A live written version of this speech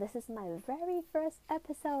This is my very first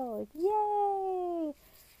episode. Yay!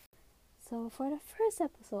 So for the first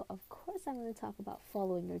episode, of course I'm going to talk about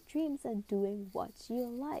following your dreams and doing what you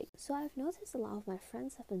like. So I've noticed a lot of my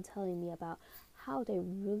friends have been telling me about how they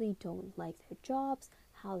really don't like their jobs,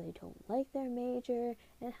 how they don't like their major,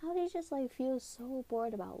 and how they just feel so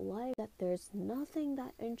bored about life that there's nothing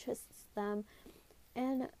that interests them.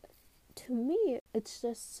 And to me, it's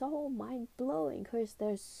just so mind-blowing because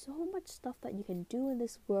there's so much stuff that you can do in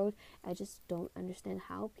this world. I just don't understand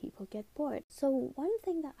how people get bored. So one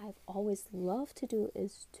thing that I've always loved to do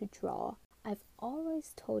is to draw. I've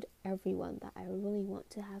always told everyone that I really want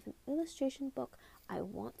to have an illustration book. I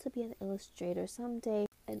want to be an illustrator someday.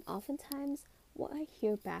 And oftentimes what I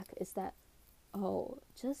hear back is that, oh,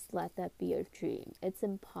 just let that be your dream. It's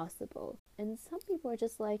impossible. And some people are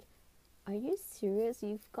just like, are you serious?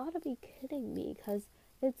 You've got to be kidding me, because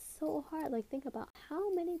it's so hard. Think about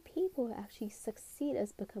how many people actually succeed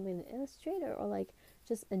as becoming an illustrator or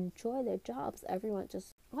just enjoy their jobs.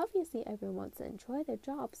 Obviously everyone wants to enjoy their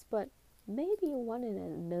jobs, but maybe 1 in a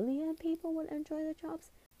million people would enjoy their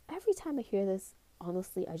jobs. Every time I hear this,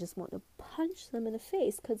 honestly, I just want to punch them in the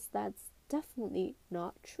face, because that's definitely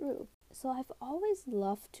not true. So I've always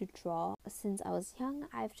loved to draw. Since I was young,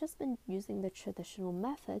 I've just been using the traditional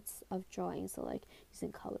methods of drawing, so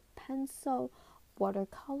using colored pencil,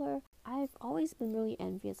 watercolor. I've always been really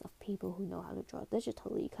envious of people who know how to draw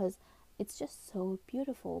digitally, because it's just so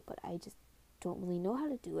beautiful, but I just don't really know how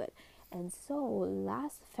to do it. And so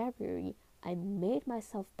last February, I made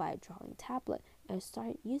myself buy a drawing tablet and I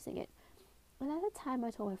started using it. And at the time,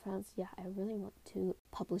 I told my friends, yeah, I really want to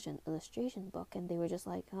publish an illustration book. And they were just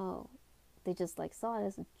like, oh, they just saw it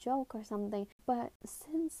as a joke or something. But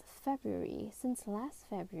since last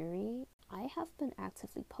February, I have been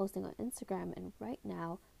actively posting on Instagram. And right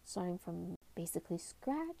now, starting from basically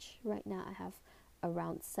scratch, right now I have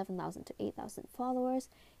around 7,000 to 8,000 followers.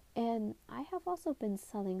 And I have also been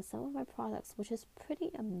selling some of my products, which is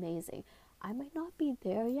pretty amazing. I might not be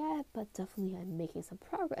there yet, but definitely I'm making some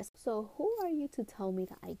progress. So who are you to tell me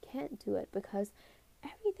that I can't do it? Because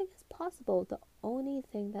everything is possible. The only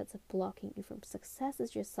thing that's blocking you from success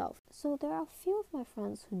is yourself. So there are a few of my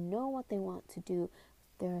friends who know what they want to do.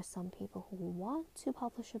 There are some people who want to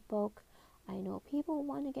publish a book. I know people who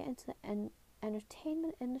want to get into the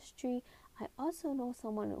entertainment industry. I also know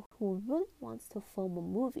someone who really wants to film a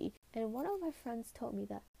movie. And one of my friends told me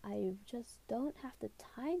that I just don't have the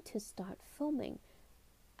time to start filming.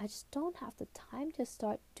 I just don't have the time to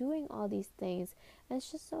start doing all these things. And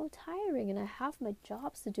it's just so tiring. And I have my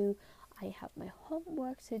jobs to do. I have my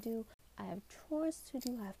homework to do. I have chores to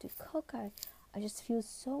do. I have to cook. I just feel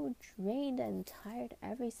so drained and tired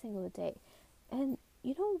every single day. And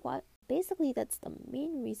you know what? Basically, that's the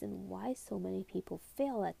main reason why so many people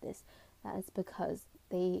fail at this. That is because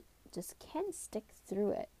they just can't stick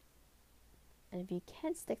through it. And if you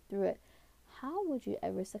can't stick through it, how would you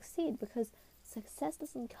ever succeed? Because success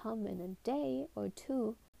doesn't come in a day or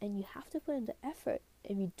two, and you have to put in the effort.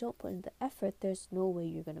 If you don't put in the effort, there's no way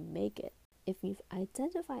you're going to make it. If you've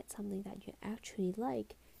identified something that you actually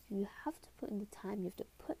like, you have to put in the time, you have to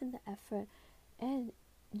put in the effort, and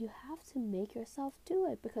you have to make yourself do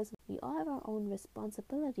it, because we all have our own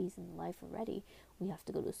responsibilities in life already. We have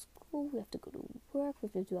to go to school, we have to go to work, we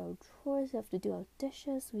have to do our chores, we have to do our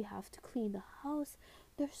dishes, we have to clean the house.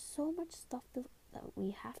 There's so much stuff that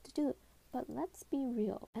we have to do. But let's be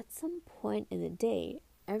real. At some point in the day,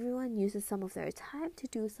 everyone uses some of their time to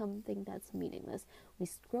do something that's meaningless. We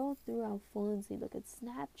scroll through our phones, we look at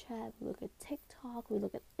Snapchat, we look at TikTok, we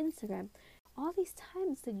look at Instagram. All these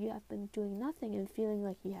times that you have been doing nothing and feeling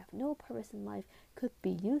like you have no purpose in life could be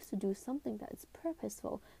used to do something that is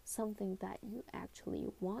purposeful, something that you actually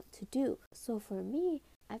want to do. So for me,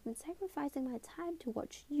 I've been sacrificing my time to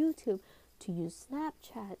watch YouTube, to use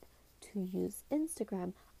Snapchat, to use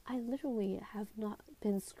Instagram. I literally have not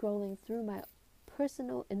been scrolling through my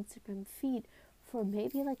personal Instagram feed for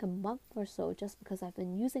maybe a month or so, just because I've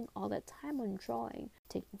been using all that time on drawing,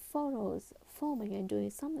 taking photos, filming, and doing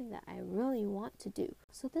something that I really want to do.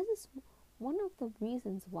 So this is one of the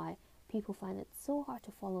reasons why people find it so hard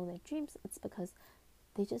to follow their dreams. It's because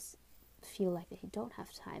they just feel like they don't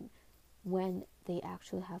have time when they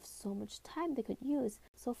actually have so much time they could use.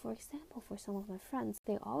 So for example, for some of my friends,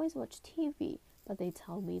 they always watch TV, but they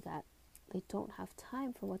tell me that they don't have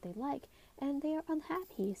time for what they like, and they are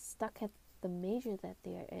unhappy, stuck at the major that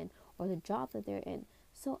they are in or the job that they're in.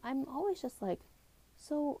 So I'm always just like,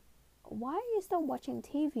 so why are you still watching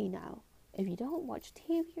TV now? If you don't watch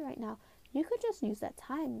TV right now, you could just use that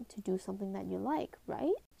time to do something that you like,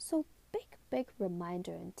 right? So big big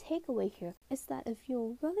reminder and takeaway here is that if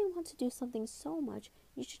you really want to do something so much,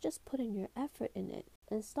 you should just put in your effort in it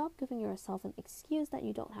and stop giving yourself an excuse that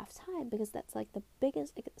you don't have time, because that's like the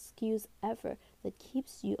biggest excuse ever that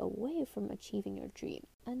keeps you away from achieving your dream.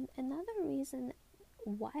 And another reason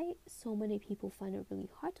why so many people find it really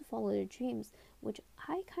hard to follow their dreams, which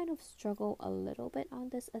I kind of struggle a little bit on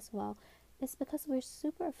this as well, is because we're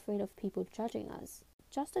super afraid of people judging us.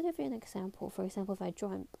 Just to give you an example, for example, if I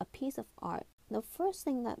draw a piece of art, the first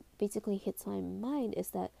thing that basically hits my mind is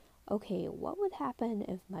that, okay, what would happen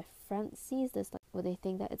if my friend sees this? Like, would they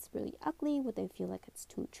think that it's really ugly? Would they feel like it's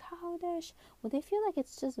too childish? Would they feel like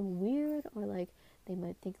it's just weird? Or like they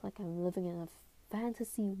might think like I'm living in a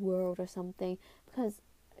fantasy world or something? Because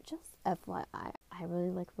just FYI, I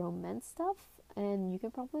really like romance stuff, and you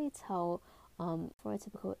can probably tell for a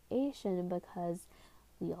typical Asian, because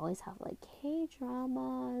we always have like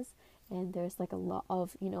K-dramas, and there's like a lot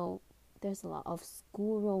of, there's a lot of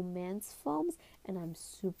school romance films, and I'm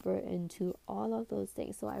super into all of those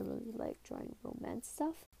things, so I really like drawing romance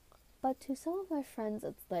stuff. But to some of my friends,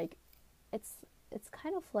 it's like it's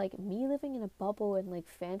kind of like me living in a bubble and like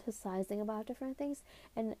fantasizing about different things,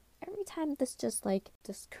 and every time this just like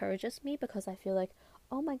discourages me, because I feel like,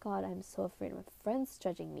 oh my god, I'm so afraid of my friends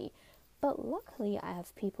judging me. But luckily I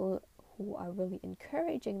have people who are really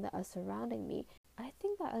encouraging, that are surrounding me. I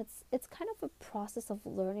think that it's kind of a process of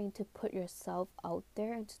learning to put yourself out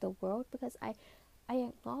there into the world, because I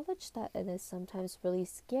acknowledge that it is sometimes really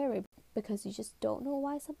scary, because you just don't know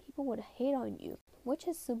why some people would hate on you, which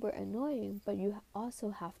is super annoying. But you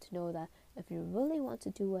also have to know that if you really want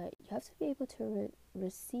to do it, you have to be able to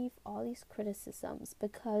receive all these criticisms,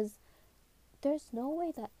 because there's no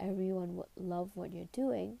way that everyone would love what you're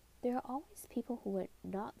doing. There are always people who would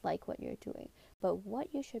not like what you're doing, but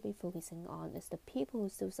what you should be focusing on is the people who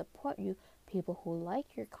still support you, people who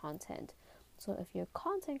like your content. So if you're a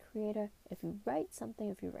content creator, if you write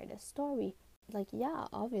something, if you write a story, like, yeah,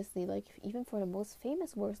 obviously, like even for the most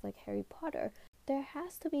famous works like Harry Potter, there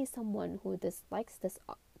has to be someone who dislikes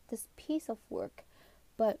this piece of work.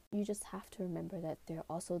 But you just have to remember that there are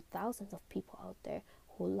also thousands of people out there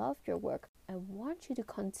who love your work and want you to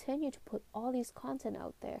continue to put all these content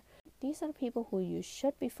out there. These are the people who you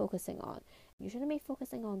should be focusing on. You shouldn't be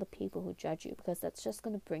focusing on the people who judge you, because that's just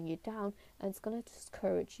going to bring you down and it's going to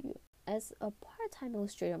discourage you. As a part-time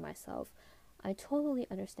illustrator myself, I totally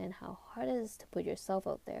understand how hard it is to put yourself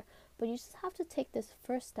out there, but you just have to take this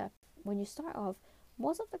first step. When you start off,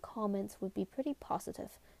 most of the comments would be pretty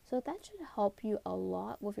positive, so that should help you a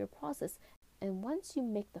lot with your process. And once you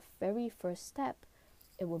make the very first step,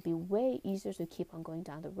 it will be way easier to keep on going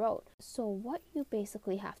down the road. So what you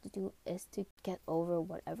basically have to do is to get over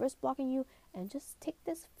whatever's blocking you and just take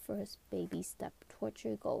this first baby step towards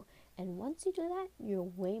your goal. And once you do that, you're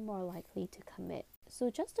way more likely to commit.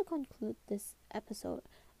 So just to conclude this episode,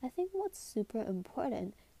 I think what's super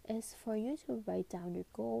important is for you to write down your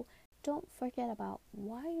goal. Don't forget about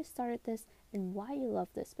why you started this and why you love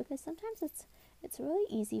this, because sometimes it's really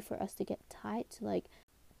easy for us to get tied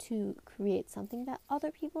to create something that other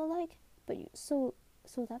people like, but so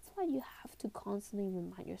that's why you have to constantly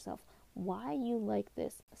remind yourself why you like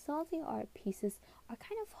this. Some of the art pieces are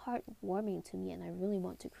kind of heartwarming to me, and I really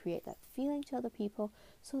want to create that feeling to other people.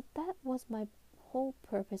 So that was my whole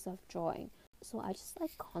purpose of drawing. So I just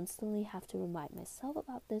constantly have to remind myself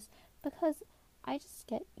about this, because I just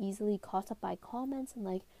get easily caught up by comments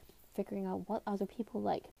and figuring out what other people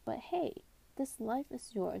like. But hey, this life is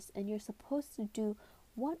yours, and you're supposed to do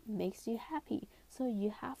what makes you happy. So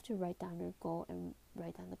you have to write down your goal and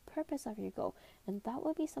write down the purpose of your goal, and that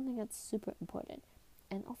will be something that's super important.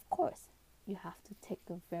 And of course, you have to take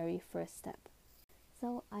the very first step.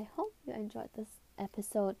 So I hope you enjoyed this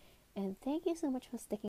episode, and thank you so much for sticking